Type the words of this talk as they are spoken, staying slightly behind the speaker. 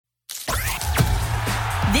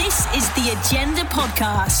This is the Agenda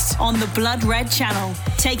Podcast on the Blood Red Channel,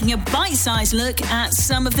 taking a bite-sized look at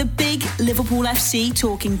some of the big Liverpool FC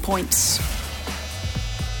talking points.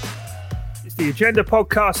 It's the Agenda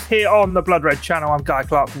Podcast here on the Blood Red Channel. I'm Guy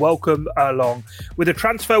Clark. Welcome along. With a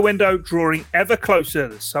transfer window drawing ever closer,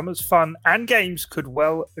 the summer's fun and games could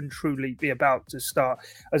well and truly be about to start.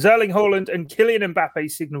 As Erling Haaland and Kylian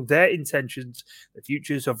Mbappe signal their intentions, the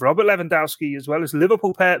futures of Robert Lewandowski as well as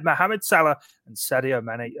Liverpool pair Mohamed Salah and Sadio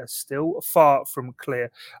Mane are still far from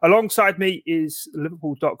clear. Alongside me is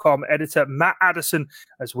Liverpool.com editor Matt Addison,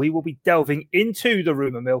 as we will be delving into the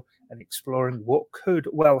rumour mill and exploring what could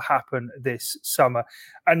well happen this summer.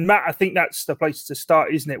 And Matt, I think that's the place to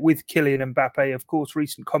start, isn't it? With Kylian Mbappe, of course,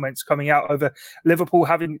 recent comments coming out over Liverpool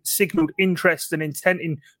having signalled interest and intent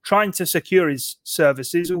in trying to secure his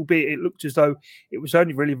services, albeit it looked as though it was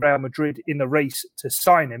only really Real Madrid in the race to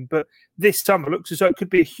sign him. But this summer looks as though it could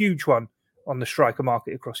be a huge one on the striker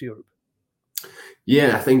market across Europe.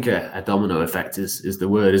 Yeah, I think a domino effect is the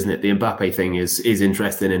word, isn't it? The Mbappe thing is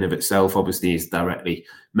interesting in of itself. Obviously, he's directly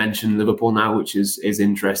mentioned Liverpool now, which is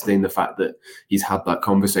interesting. The fact that he's had that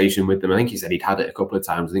conversation with them. I think he said he'd had it a couple of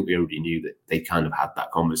times. I think we already knew that they kind of had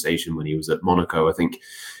that conversation when he was at Monaco. I think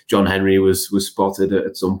John Henry was spotted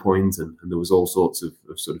at some point, and there was all sorts of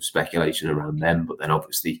sort of speculation around them. But then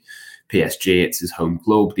obviously PSG, it's his home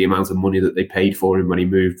club. The amount of money that they paid for him when he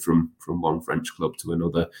moved from one French club to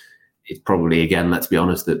another, it's probably, again, let's be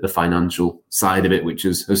honest, that the financial side of it, which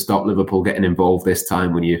has stopped Liverpool getting involved this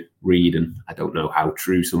time. When you read, and I don't know how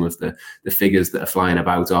true some of the figures that are flying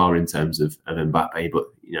about are in terms of Mbappe, but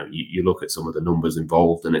you look at some of the numbers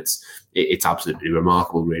involved, and it's absolutely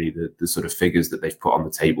remarkable, really, the sort of figures that they've put on the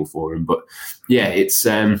table for him. But yeah, it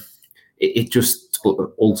just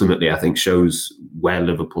ultimately, I think, shows where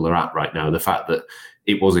Liverpool are at right now. The fact that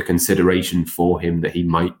it was a consideration for him that he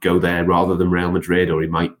might go there rather than Real Madrid, or he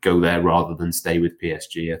might go there rather than stay with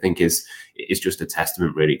PSG, I think is just a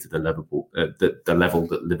testament really to the level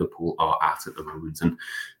that Liverpool are at the moment. And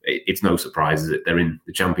it's no surprise that they're in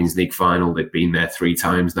the Champions League final. They've been there 3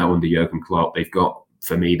 times now under Jurgen Klopp. They've got,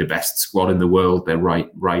 for me, the best squad in the world. They're right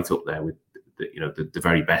up there with the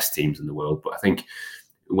very best teams in the world. But I think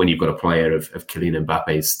when you've got a player of Kylian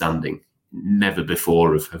Mbappe's standing, never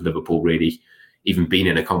before have Liverpool really even been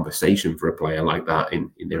in a conversation for a player like that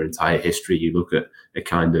in their entire history. You look at a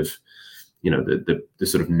kind of, the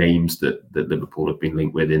sort of names that Liverpool have been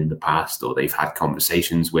linked with in the past, or they've had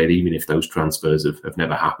conversations with, even if those transfers have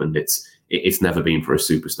never happened, it's never been for a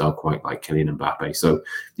superstar quite like Kylian Mbappe. So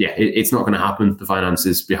yeah, it's not going to happen. The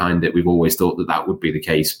finances behind it, we've always thought that would be the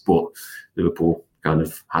case, but Liverpool kind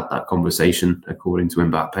of had that conversation according to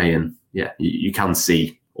Mbappe, and yeah, you can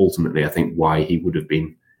see ultimately, I think, why he would have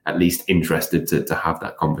been at least interested to have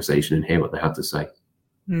that conversation and hear what they had to say.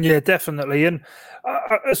 Yeah, definitely. And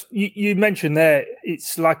as you mentioned there,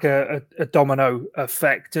 it's like a domino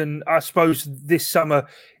effect. And I suppose this summer,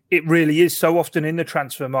 it really is so often in the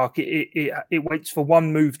transfer market, it waits for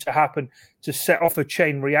one move to happen to set off a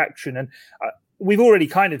chain reaction. And we've already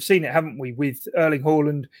kind of seen it, haven't we, with Erling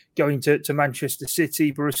Haaland going to Manchester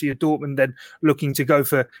City, Borussia Dortmund then looking to go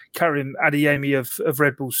for Karim Adeyemi of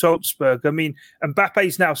Red Bull Salzburg. I mean,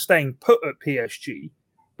 Mbappe's now staying put at PSG,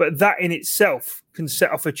 but that in itself can set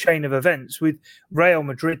off a chain of events with Real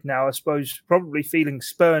Madrid now, I suppose, probably feeling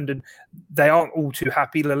spurned, and they aren't all too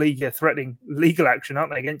happy. La Liga threatening legal action,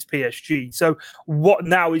 aren't they, against PSG? So what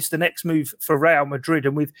now is the next move for Real Madrid?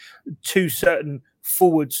 And with 2 certain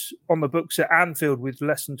forwards on the books at Anfield with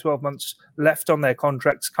less than 12 months left on their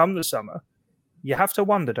contracts come the summer, you have to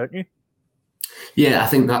wonder, don't you? Yeah, I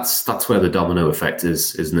think that's where the domino effect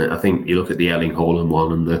is, isn't it? I think you look at the Erling Haaland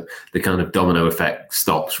one, and the kind of domino effect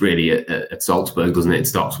stops really at Salzburg, doesn't it? It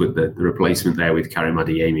stops with the replacement there with Karim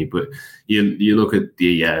Adeyemi. But you look at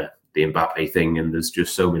the Mbappe thing, and there's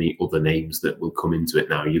just so many other names that will come into it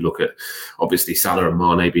now. You look at, obviously, Salah and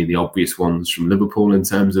Mane being the obvious ones from Liverpool in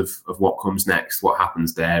terms of what comes next. What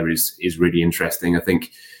happens there is really interesting. I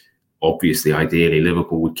think, obviously, ideally,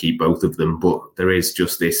 Liverpool would keep both of them, but there is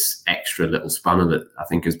just this extra little spanner that I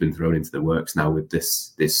think has been thrown into the works now with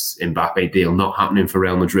this Mbappe deal not happening for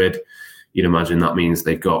Real Madrid. You'd imagine that means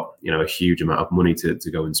they've got a huge amount of money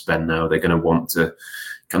to go and spend now. They're going to want to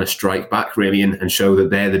kind of strike back really and show that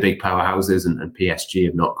they're the big powerhouses, and PSG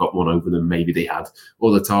have not got one over them. Maybe they had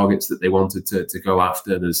other targets that they wanted to go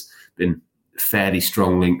after. There's been fairly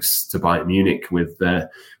strong links to Bayern Munich with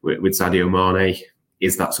Sadio Mane.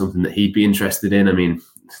 Is that something that he'd be interested in? I mean,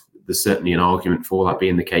 there's certainly an argument for that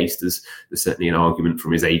being the case. There's certainly an argument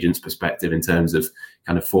from his agent's perspective in terms of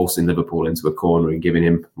kind of forcing Liverpool into a corner and giving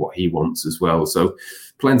him what he wants as well. So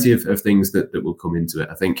plenty of things that will come into it.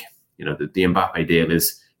 I think, the Mbappe deal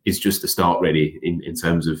is just a start really in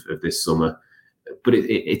terms of this summer. But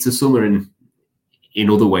it's a summer in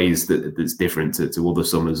other ways that's different to other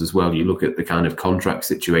summers as well. You look at the kind of contract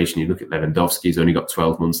situation. You look at Lewandowski, he's only got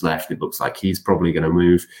 12 months left. It looks like he's probably going to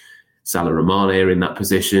move. Salah and Mane are in that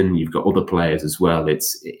position. You've got other players as well.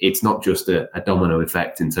 It's not just a domino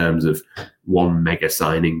effect in terms of one mega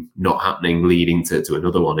signing not happening leading to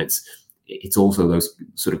another one. It's also those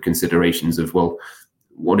sort of considerations of, well,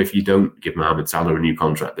 what if you don't give Mohamed Salah a new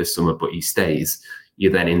contract this summer, but he stays?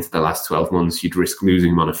 You're then into the last 12 months, you'd risk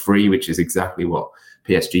losing him on a free, which is exactly what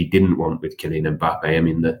PSG didn't want with Kylian Mbappe. I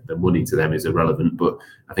mean, the money to them is irrelevant, but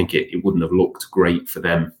I think it wouldn't have looked great for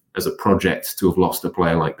them as a project to have lost a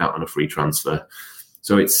player like that on a free transfer.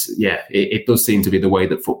 So it does seem to be the way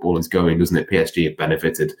that football is going, doesn't it? PSG have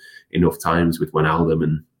benefited enough times with Wijnaldum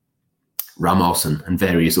and Ramos and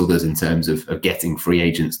various others in terms of getting free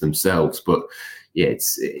agents themselves. But yeah,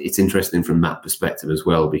 it's interesting from that perspective as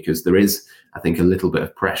well, because there is, I think, a little bit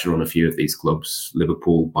of pressure on a few of these clubs.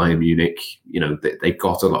 Liverpool, Bayern Munich, they've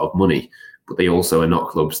got a lot of money, but they also are not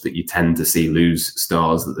clubs that you tend to see lose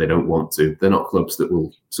stars that they don't want to. They're not clubs that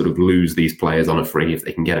will sort of lose these players on a free if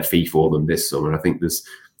they can get a fee for them this summer. I think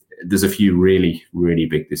there's a few really, really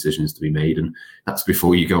big decisions to be made, and that's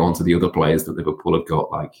before you go on to the other players that Liverpool have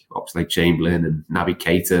got, like Oxlade-Chamberlain and Naby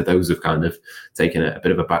Keita. Those have kind of taken a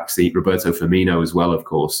bit of a backseat. Roberto Firmino as well, of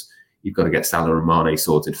course. You've got to get Salah and Mane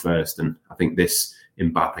sorted first, and I think this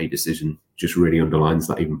Mbappe decision just really underlines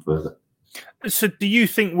that even further. So do you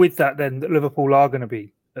think with that then that Liverpool are going to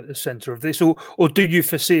be at the centre of this, or do you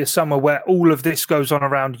foresee a summer where all of this goes on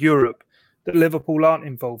around Europe that Liverpool aren't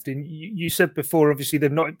involved in? You said before, obviously,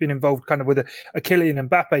 they've not been involved kind of with a Kylian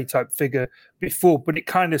Mbappe type figure before, but it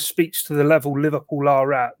kind of speaks to the level Liverpool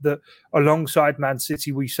are at, that alongside Man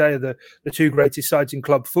City, we say are the two greatest sides in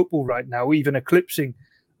club football right now, even eclipsing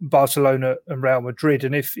Barcelona and Real Madrid.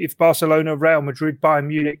 And if Barcelona, Real Madrid, Bayern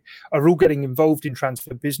Munich are all getting involved in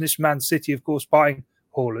transfer business, Man City, of course, buying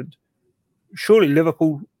Haaland, surely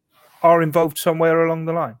Liverpool are involved somewhere along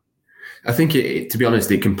the line. I think, to be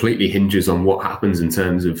honest, it completely hinges on what happens in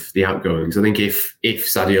terms of the outgoings. I think if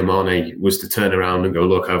Sadio Mane was to turn around and go,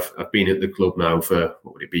 look, I've been at the club now for,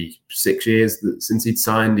 what would it be, 6 years since he'd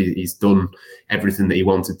signed. He's done everything that he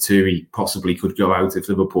wanted to. He possibly could go out if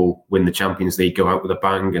Liverpool win the Champions League, go out with a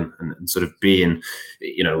bang and sort of be in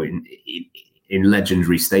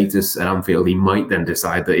legendary status at Anfield. He might then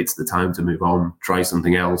decide that it's the time to move on, try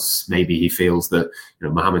something else. Maybe he feels that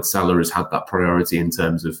Mohamed Salah has had that priority in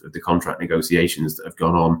terms of the contract negotiations that have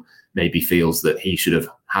gone on. Maybe feels that he should have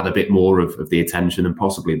had a bit more of the attention, and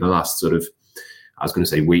possibly the last sort of, I was going to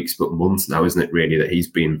say weeks, but months now, isn't it really, that he's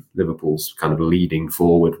been Liverpool's kind of leading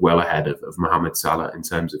forward well ahead of Mohamed Salah in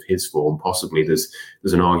terms of his form. Possibly there's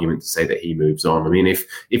an argument to say that he moves on. I mean,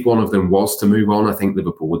 if one of them was to move on, I think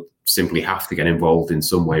Liverpool would simply have to get involved in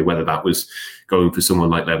some way. Whether that was going for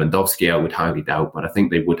someone like Lewandowski, I would highly doubt, but I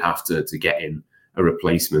think they would have to get in a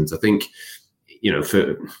replacement. I think,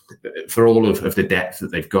 for all of the depth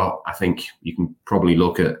that they've got, I think you can probably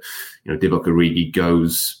look at, Divock Origi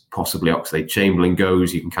goes, possibly Oxlade-Chamberlain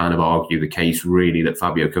goes. You can kind of argue the case really that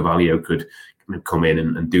Fabio Carvalho could kind of come in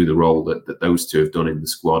and do the role that those two have done in the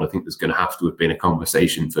squad. I think there's going to have been a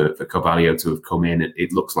conversation for Carvalho to have come in.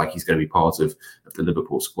 It looks like he's going to be part of the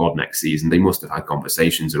Liverpool squad next season. They must have had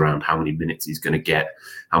conversations around how many minutes he's going to get,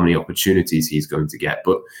 how many opportunities he's going to get.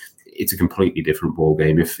 But it's a completely different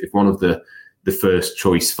ballgame. If one of the first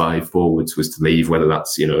choice 5 forwards was to leave, whether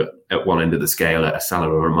that's, at one end of the scale, a Salah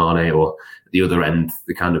or a Mane, or at the other end,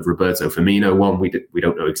 the kind of Roberto Firmino one, we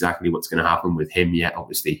don't know exactly what's going to happen with him yet.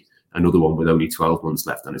 Obviously, another one with only 12 months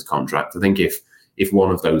left on his contract. I think if one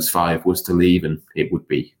of those 5 was to leave, and it would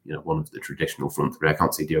be, one of the traditional front three, I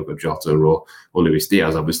can't see Diogo Jota or Luis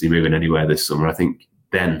Diaz obviously moving anywhere this summer. I think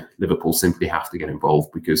then Liverpool simply have to get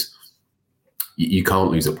involved, because you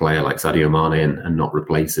can't lose a player like Sadio Mane and not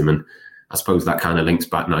replace him. And I suppose that kind of links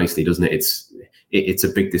back nicely, doesn't it? It's a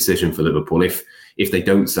big decision for Liverpool. If they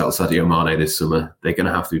don't sell Sadio Mane this summer, they're going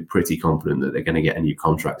to have to be pretty confident that they're going to get a new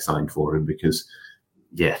contract signed for him, because,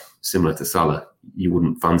 similar to Salah, you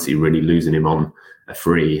wouldn't fancy really losing him on a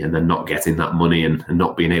free and then not getting that money and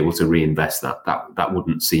not being able to reinvest that. That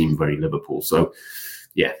wouldn't seem very Liverpool. So,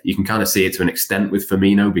 you can kind of see it to an extent with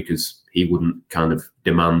Firmino, because he wouldn't kind of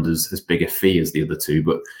demand as big a fee as the other two.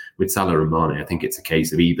 But with Salah and Mane, I think it's a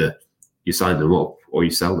case of either you sign them up or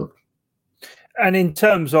you sell them. And in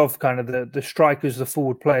terms of kind of the strikers, the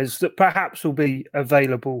forward players that perhaps will be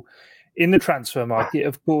available in the transfer market,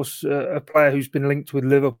 of course, a player who's been linked with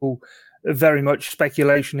Liverpool, very much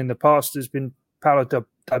speculation in the past, has been Paulo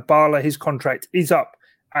Dybala. His contract is up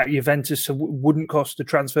at Juventus, so wouldn't cost a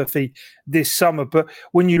transfer fee this summer. But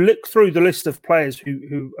when you look through the list of players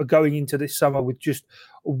who are going into this summer with just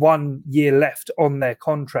 1 year left on their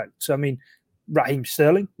contracts, I mean, Raheem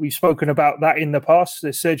Sterling, we've spoken about that in the past.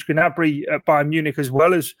 There's Serge Gnabry at Bayern Munich as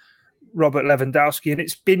well as Robert Lewandowski. And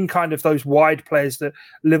it's been kind of those wide players that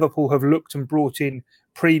Liverpool have looked and brought in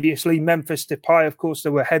previously. Memphis Depay, of course,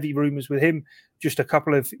 there were heavy rumours with him just a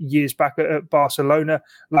couple of years back at Barcelona.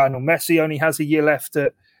 Lionel Messi only has a year left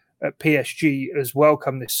at PSG as well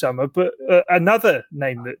come this summer. But another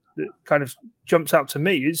name that kind of jumps out to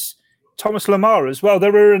me is Thomas Lemar as well.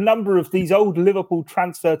 There are a number of these old Liverpool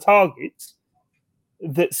transfer targets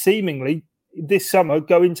that seemingly this summer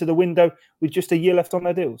go into the window with just a year left on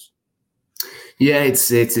their deals. Yeah, it's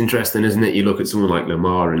interesting, isn't it? You look at someone like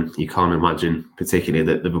Lemar and you can't imagine particularly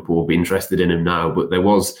that Liverpool will be interested in him now. But there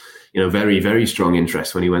was, very, very strong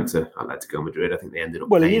interest when he went to Atletico Madrid. I think they ended up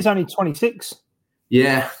Well, he is only 26.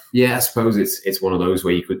 Yeah, I suppose it's one of those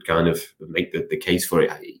where you could kind of make the case for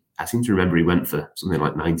it. I seem to remember he went for something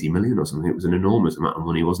like 90 million or something. It was an enormous amount of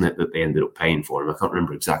money, wasn't it, that they ended up paying for him? I can't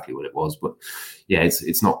remember exactly what it was, but yeah,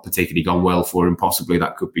 it's not particularly gone well for him. Possibly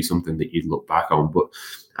that could be something that you'd look back on. But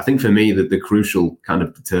I think for me that the crucial kind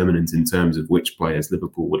of determinant in terms of which players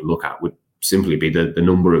Liverpool would look at would simply be the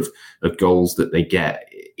number of goals that they get.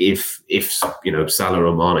 If Salah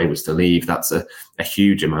or Mane was to leave, that's a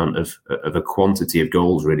huge amount of a quantity of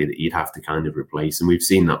goals really that you'd have to kind of replace. And we've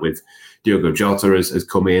seen that with Diogo Jota has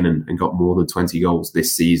come in and got more than 20 goals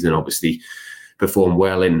this season. Obviously performed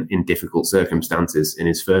well in difficult circumstances in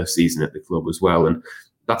his first season at the club as well. And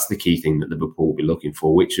that's the key thing that Liverpool will be looking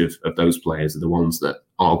for. Which of those players are the ones that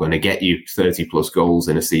are going to get you 30 plus goals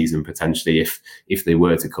in a season potentially if they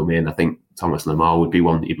were to come in? I think Thomas Lemar would be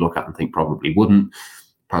one that you'd look at and think probably wouldn't.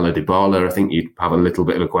 Paulo Dybala, I think you'd have a little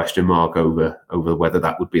bit of a question mark over whether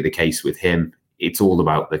that would be the case with him. It's all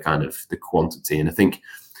about the kind of the quantity. And I think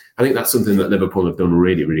that's something that Liverpool have done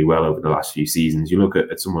really, really well over the last few seasons. You look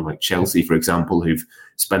at someone like Chelsea, for example, who've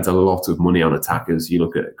spent a lot of money on attackers. You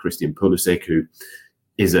look at Christian Pulisic, who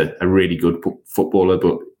is a really good footballer,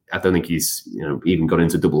 but I don't think he's even got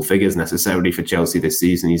into double figures necessarily for Chelsea this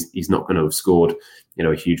season. He's not going to have scored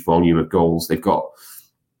a huge volume of goals. They've got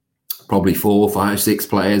probably 4, 5, 6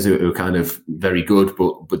 players who are kind of very good,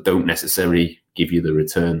 but don't necessarily give you the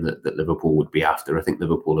return that Liverpool would be after. I think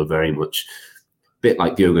Liverpool are very much a bit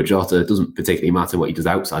like Diogo Jota. It doesn't particularly matter what he does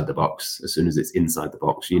outside the box. As soon as it's inside the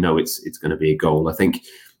box, it's going to be a goal. I think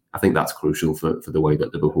that's crucial for the way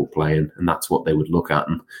that Liverpool play, and that's what they would look at.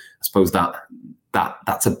 And I suppose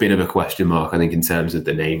that's a bit of a question mark, I think, in terms of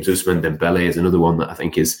the names. Ousmane Dembele is another one that I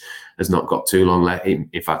think has not got too long left. In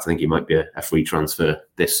fact, I think he might be a free transfer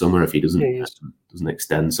this summer if he doesn't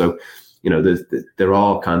extend. So, there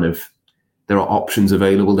are options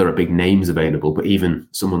available. There are big names available, but even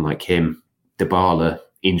someone like him, Dybala,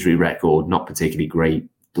 injury record, not particularly great,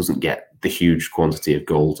 doesn't get the huge quantity of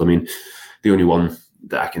goals. I mean, the only one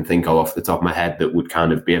that I can think of off the top of my head that would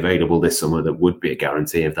kind of be available this summer that would be a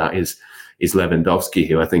guarantee of that is Lewandowski,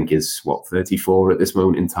 who I think is 34 at this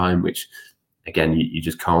moment in time, which again, you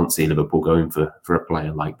just can't see Liverpool going for a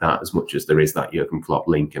player like that as much as there is that Jurgen Klopp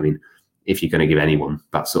link. I mean, if you're going to give anyone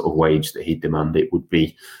that sort of wage that he'd demand, it would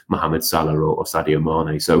be Mohamed Salah or Sadio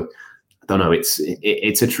Mane. So I don't know,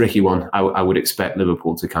 it's a tricky one. I would expect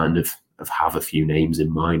Liverpool to kind of have a few names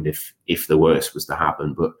in mind if the worst was to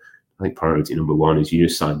happen. But I think priority number one is you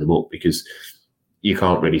just sign them up, because you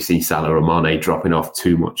can't really see Salah or Mane dropping off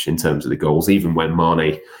too much in terms of the goals. Even when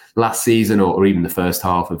Mane last season or even the first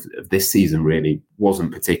half of this season really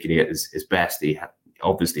wasn't particularly at his best. He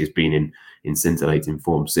obviously has been in scintillating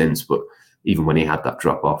form since, but even when he had that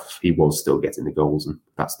drop off, he was still getting the goals. And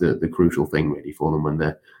that's the crucial thing really for them when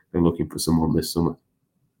they're looking for someone this summer.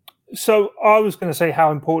 So I was going to say,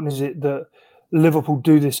 how important is it that Liverpool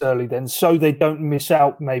do this early then, so they don't miss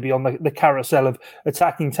out maybe on the carousel of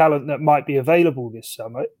attacking talent that might be available this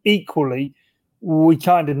summer? Equally, we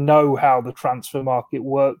kind of know how the transfer market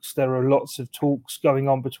works. There are lots of talks going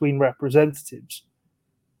on between representatives.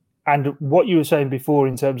 And what you were saying before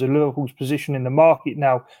in terms of Liverpool's position in the market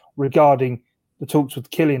now regarding the talks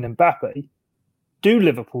with Kylian Mbappe, do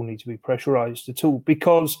Liverpool need to be pressurised at all?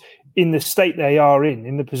 Because in the state they are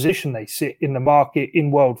in the position they sit in the market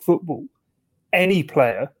in world football, any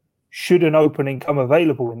player, should an opening come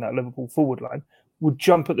available in that Liverpool forward line, would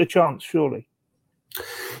jump at the chance, surely.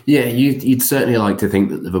 Yeah, you'd certainly like to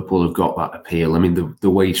think that Liverpool have got that appeal. I mean, the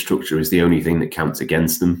wage structure is the only thing that counts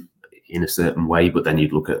against them in a certain way, but then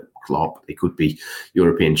you'd look at Klopp. They could be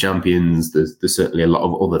European champions. There's certainly a lot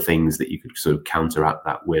of other things that you could sort of counteract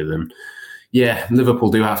that with. And yeah, Liverpool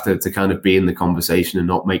do have to kind of be in the conversation and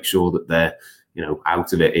not make sure that they're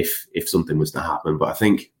out of it if something was to happen. But I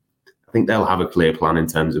think they'll have a clear plan in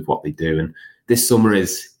terms of what they do. And this summer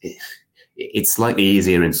it's slightly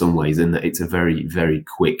easier in some ways in that it's a very, very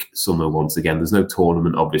quick summer once again. There's no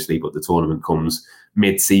tournament, obviously, but the tournament comes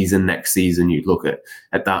mid-season next season. You'd look at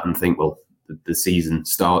that and think, well, the season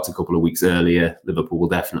starts a couple of weeks earlier. Liverpool will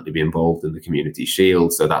definitely be involved in the Community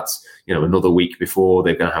Shield. So that's, another week before.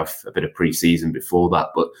 They're going to have a bit of pre-season before that.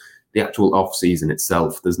 But the actual off-season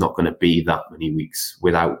itself, there's not going to be that many weeks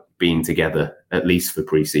without being together, at least for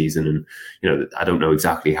pre-season. And, I don't know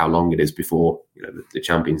exactly how long it is before, the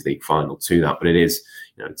Champions League final to that, but it is,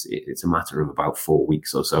 it's a matter of about 4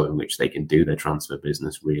 weeks or so in which they can do their transfer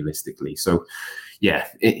business realistically. So, yeah,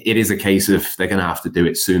 it is a case of they're going to have to do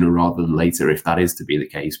it sooner rather than later if that is to be the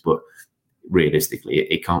case. But realistically,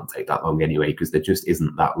 it can't take that long anyway, because there just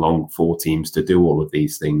isn't that long for teams to do all of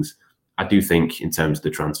these things. I do think in terms of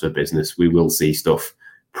the transfer business, we will see stuff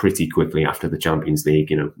pretty quickly after the Champions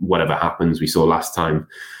League. Whatever happens, we saw last time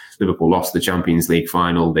Liverpool lost the Champions League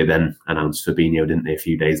final. They then announced Fabinho, didn't they, a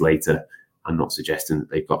few days later? I'm not suggesting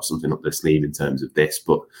that they've got something up their sleeve in terms of this,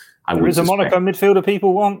 but there is a Monaco midfielder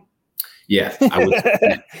people want. Yeah,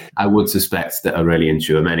 I would suspect that Aurelien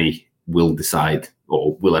Tchouameni will decide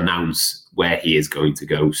or will announce where he is going to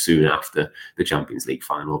go soon after the Champions League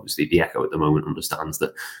final. Obviously, the Echo at the moment understands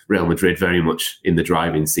that Real Madrid very much in the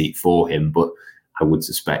driving seat for him, but I would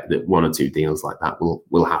suspect that one or two deals like that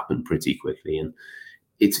will happen pretty quickly. And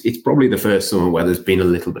it's probably the first summer where there's been a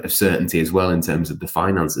little bit of certainty as well in terms of the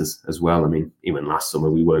finances as well. I mean, even last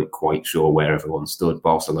summer, we weren't quite sure where everyone stood.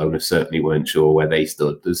 Barcelona certainly weren't sure where they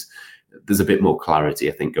stood. There's a bit more clarity,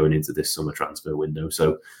 I think, going into this summer transfer window.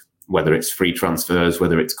 So whether it's free transfers,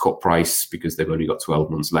 whether it's cut price because they've only got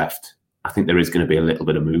 12 months left, I think there is going to be a little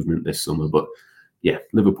bit of movement this summer. But yeah,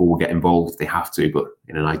 Liverpool will get involved if they have to, but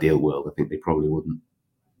in an ideal world, I think they probably wouldn't.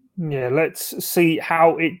 Yeah, let's see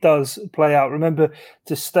how it does play out. Remember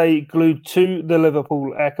to stay glued to the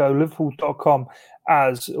Liverpool Echo, liverpool.com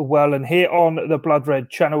as well. And here on the Blood Red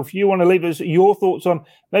channel, if you want to leave us your thoughts on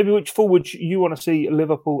maybe which forwards you want to see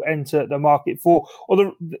Liverpool enter the market for, or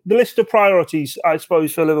the list of priorities, I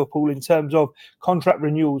suppose, for Liverpool in terms of contract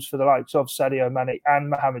renewals for the likes of Sadio Mane and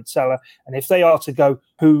Mohamed Salah, and if they are to go,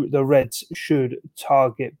 who the Reds should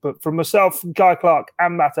target. But from myself, Guy Clark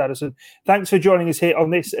and Matt Addison, thanks for joining us here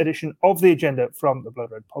on this edition of The Agenda from the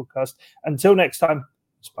Blood Red podcast. Until next time,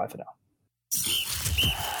 it's bye for now.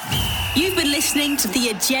 You've been listening to The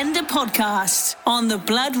Agenda podcast on the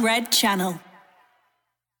Blood Red channel.